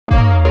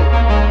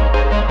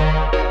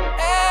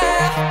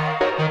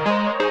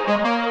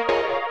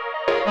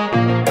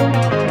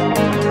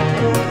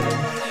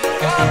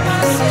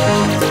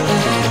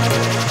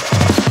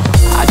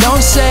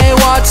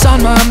thoughts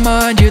on my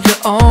mind, you're the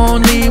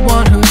only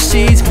one who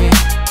sees me.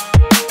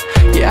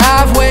 Yeah,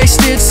 I've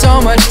wasted so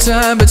much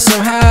time, but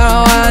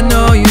somehow I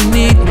know you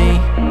need me.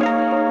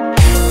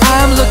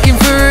 I'm looking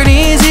for an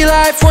easy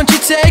life, won't you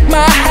take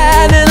my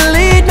hand and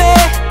lead me?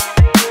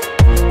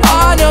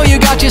 Oh, I know you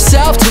got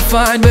yourself to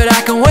find, but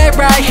I can wait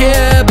right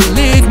here,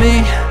 believe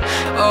me.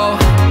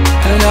 Oh,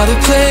 another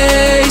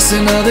place,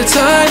 another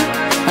time,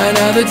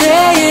 another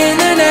day in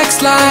the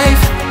next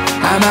life.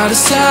 I'm out of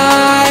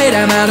sight,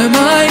 I'm out of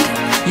mind,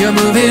 you're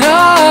moving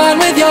on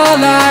with your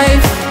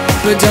life.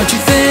 But don't you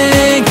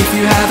think, if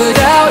you have a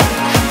doubt,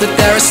 that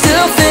there are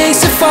still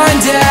things to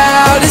find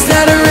out? Is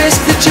that a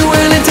risk that you're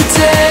willing to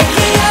take?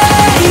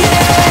 Yeah,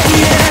 yeah,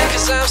 yeah,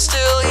 'cause I'm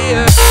still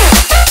here.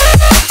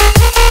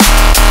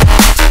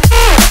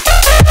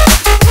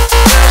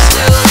 I'm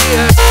still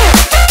here.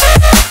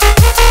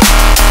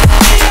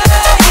 Yeah,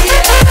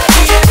 yeah,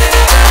 yeah,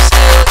 I'm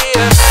still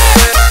here.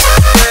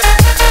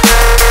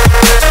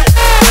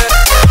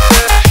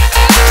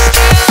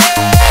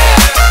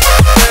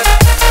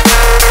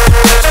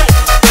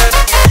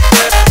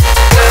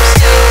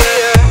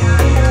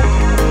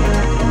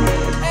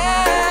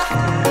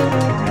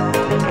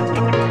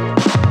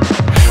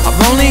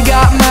 Only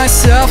got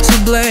myself to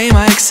blame,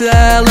 I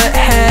excel at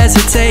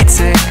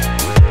hesitating,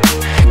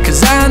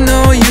 'cause I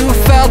know you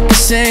felt the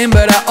same,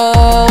 but I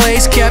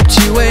always kept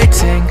you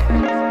waiting.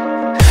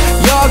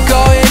 You're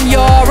going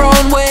your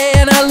own way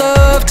and I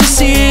love to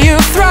see you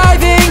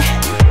thriving,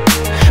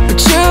 but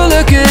you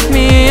look at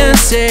me and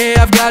say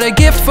I've got a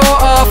gift for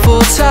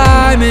awful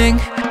timing.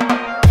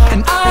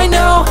 And I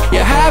know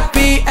you're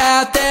happy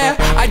out there,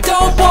 I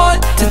don't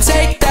want to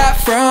take that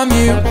from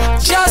you.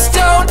 Just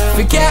don't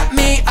forget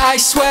me, I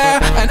swear,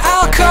 and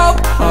I'll cope,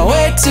 I'll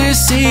wait to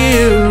see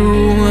you.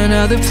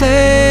 Another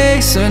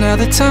place,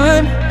 another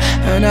time,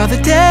 another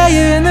day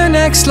in the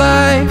next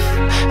life.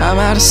 I'm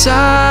out of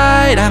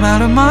sight, I'm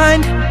out of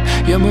mind,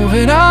 you're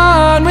moving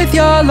on with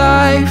your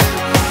life.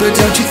 But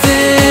don't you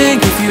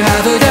think, if you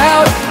have a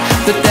doubt,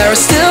 that there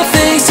are still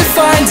things to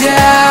find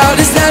out?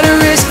 Is that a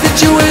risk that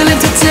you're willing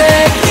to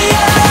take?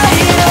 Yeah,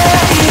 yeah,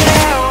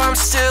 yeah, oh, I'm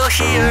still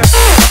here.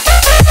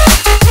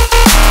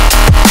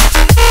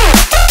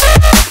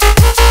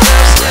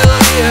 I'm still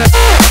here.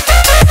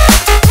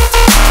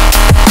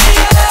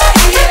 Yeah,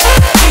 yeah,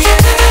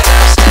 yeah,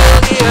 I'm still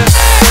here.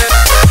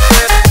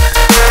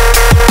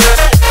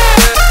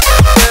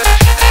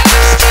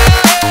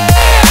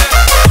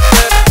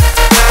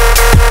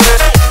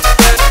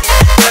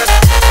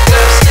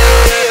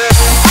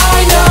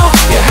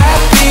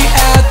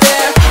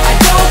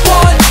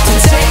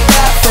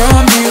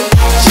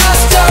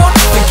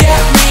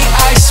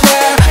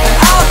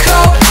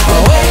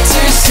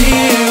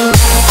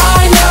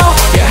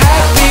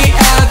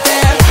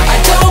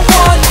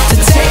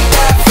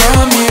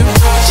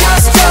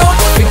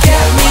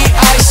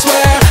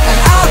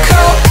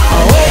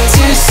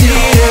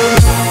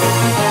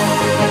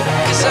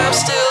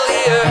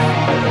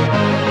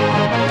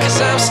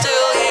 I'm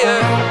still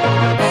here,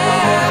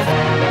 yeah.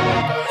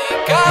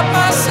 Got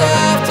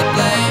myself to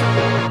blame.